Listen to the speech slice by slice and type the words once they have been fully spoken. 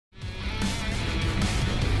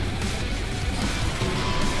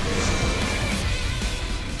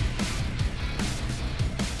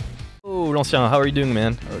l'ancien. How are you doing,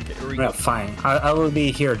 man? Okay, here we go. Yeah, fine. I will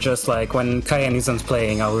be here just like when Kayan isn't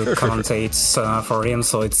playing. I will commentate for him,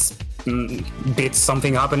 so it's bit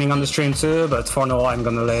something happening on the stream too. But for now, I'm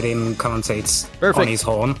gonna let him commentate on his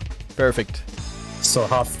own. Perfect. So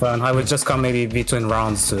have fun. I will just come maybe between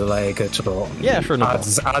rounds to like to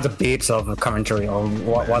add a bit of commentary on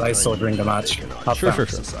what I saw during the match. Sure.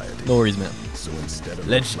 No worries, man.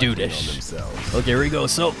 Let's do this. Okay, here we go.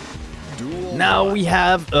 So now we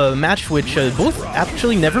have a match which both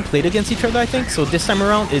actually never played against each other, I think. So this time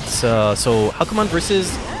around, it's so Hakuman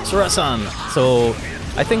versus Sora-san. So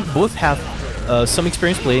I think both have some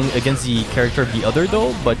experience playing against the character of the other,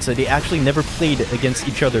 though, but they actually never played against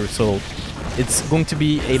each other. So it's going to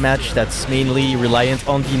be a match that's mainly reliant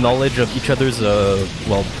on the knowledge of each other's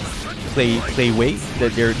play way,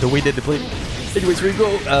 the way that they play. Anyways, here we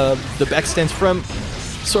go. The back stance from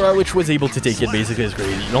Sora, which was able to take it, basically, is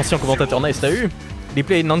crazy. L'ancien commentateur, nice, t'as eu?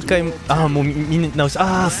 Replay 何回も、もう見直し、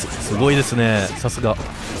すごいですね。さすが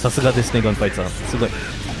ですね、Gunfight さん。すごい。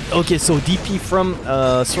Okay, so DP from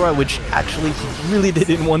Sora, which actually he really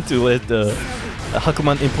didn't want to let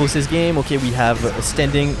Hakuman impose his game. Okay, we have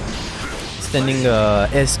standing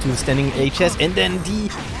S to standing HS, and then the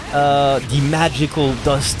magical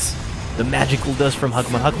dust. The magical dust from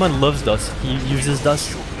Hakuman. Hakuman loves dust. He uses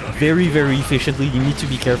dust very, very efficiently. You need to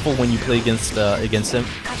be careful when you play against him.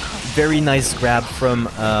 Very nice grab from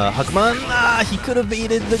Hakuman. He could have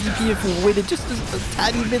baited the DP if he waited just a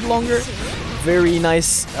tiny bit longer. Very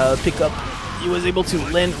nice pickup. He was able to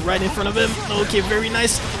land right in front of him. Okay, very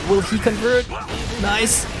nice. Will he convert?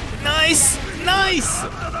 Nice.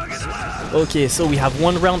 Okay, so we have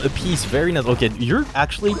one round apiece. Very nice. Okay, you're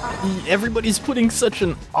actually... Everybody's putting such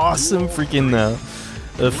an awesome freaking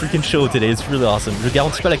show today. It's really awesome. Je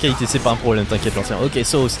garantis pas la qualité, c'est pas un problème, t'inquiète, l'ancien. Okay,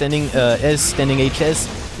 so standing S, standing HS.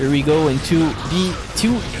 Here we go into the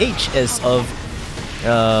 2HS of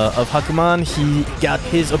Hakuman. He got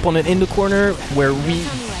his opponent in the corner, where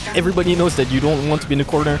everybody knows that you don't want to be in the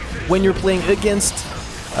corner when you're playing against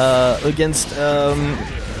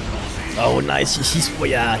oh, nice. He's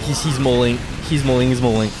mulling. He's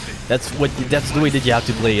mulling. That's the way that you have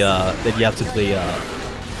to play. That you have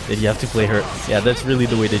to play her. Yeah, that's really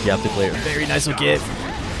the way that you have to play her. Very nice. Okay,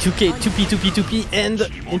 2P, and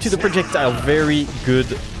into the projectile. Very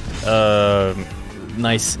good.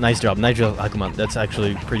 Nice job, Hakuman. That's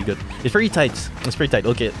actually pretty good. It's pretty tight.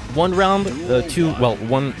 Okay, one round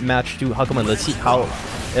one match to Hakuman. Let's see how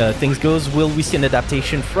things goes. Will we see an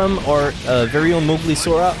adaptation from our very own Mowgli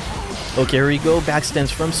Sora? Okay, here we go.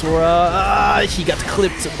 Backstands from Sora. He got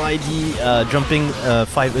clipped by the jumping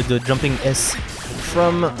S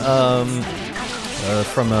from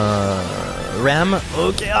Ram.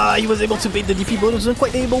 Okay, he was able to bait the DP, but wasn't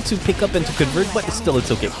quite able to pick up and to convert, but still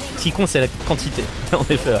it's okay. Si con, c'est la quantité.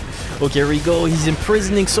 Okay, here we go. He's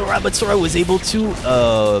imprisoning Sora, but Sora was able to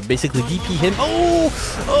basically DP him.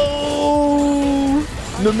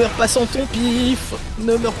 Ne meurs pas sans ton pif.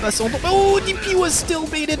 Oh, DP was still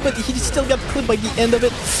baited, but he still got clipped by the end of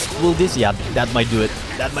it. Will this? Yeah, that might do it.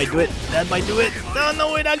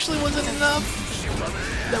 No, it actually wasn't enough.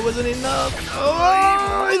 That wasn't enough.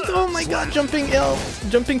 Oh my god, jumping L.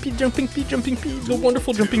 Jumping P. The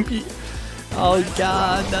wonderful jumping P. Oh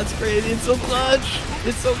god, that's great. It's so clutch.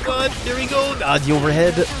 Here we go. The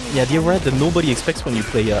overhead. Yeah, the overhead that nobody expects when you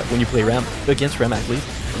play Ram, against Ram at least.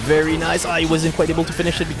 Very nice. He wasn't quite able to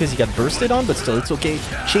finish it because he got bursted on, but still it's okay.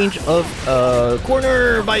 Change of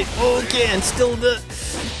corner by and still the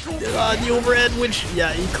overhead, which he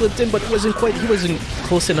clipped in, but he wasn't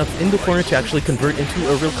close enough in the corner to actually convert into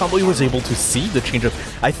a real combo. He was able to see the change of.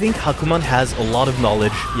 I think Hakuman has a lot of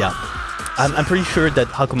knowledge. Yeah, I'm pretty sure that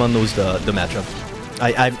Hakuman knows the matchup.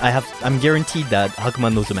 I'm guaranteed that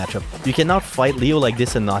Hakuman knows the matchup. You cannot fight Leo like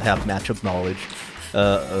this and not have matchup knowledge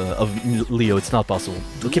of Leo. It's not possible.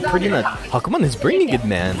 Okay, pretty much. Hakuman is bringing it,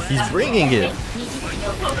 man. He's bringing it.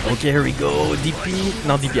 Okay, here we go. DP,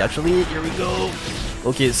 not DP actually. Here we go.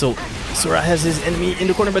 Okay, so Sora has his enemy in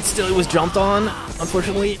the corner, but still it was jumped on,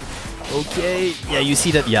 unfortunately. Okay, yeah, you see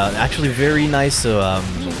that. Yeah, actually very nice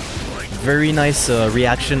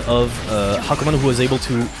reaction of Hakuman, who was able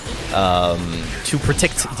to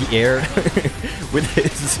protect the air with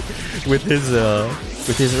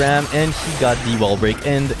his Ram, and he got the wall break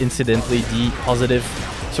and incidentally the positive.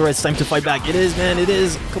 Sora, it's time to fight back. It is, man, it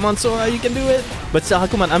is. Come on, Sora, you can do it. But still,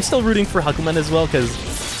 Hakuman, I'm still rooting for Hakuman as well, because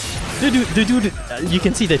the dude, you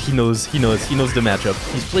can see that he knows the matchup.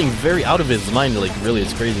 He's playing very out of his mind, like really,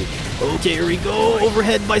 it's crazy. Okay, here we go.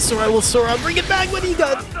 Overhead by Sora. Will Sora bring it back? But he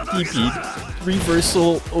got DP'd.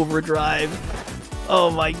 Reversal, overdrive. Oh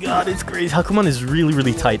my god, it's crazy. Hakuman is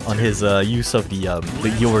really tight on his use of the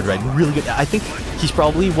overdrive. Really good. I think he's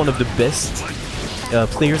probably one of the best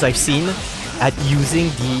players I've seen at using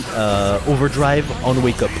the overdrive on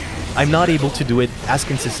wake up. I'm not able to do it as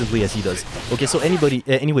consistently as he does. Okay, so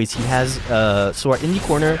anyways, he has Sora in the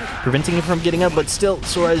corner, preventing him from getting up, but still,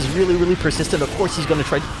 Sora is really persistent. Of course, he's gonna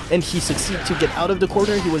try, and he succeeds to get out of the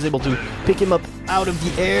corner. He was able to pick him up out of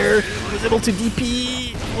the air. He was able to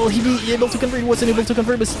DP. Will he be able to convert? He wasn't able to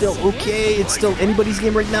convert, but still, okay, it's still anybody's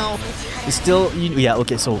game right now. It's still, yeah,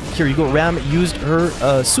 okay, so here you go. Ram used her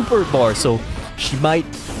super bar, so she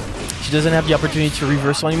doesn't have the opportunity to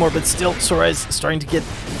reverse anymore, but still, Sora is starting to get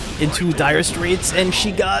into dire straits, and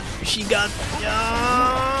she got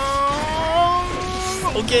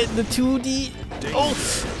okay, the 2D. Oh,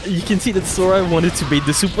 you can see that Sora wanted to bait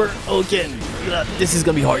the super. Okay, this is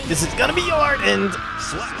gonna be hard. This is gonna be hard, and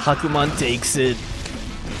Hakuman takes it.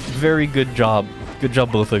 Very good job. Good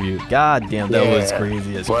job, both of you. God damn, that was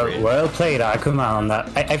crazy. Well played, Hakuman, on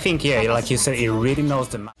that. I think, yeah, like you said, he really knows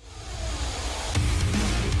the map.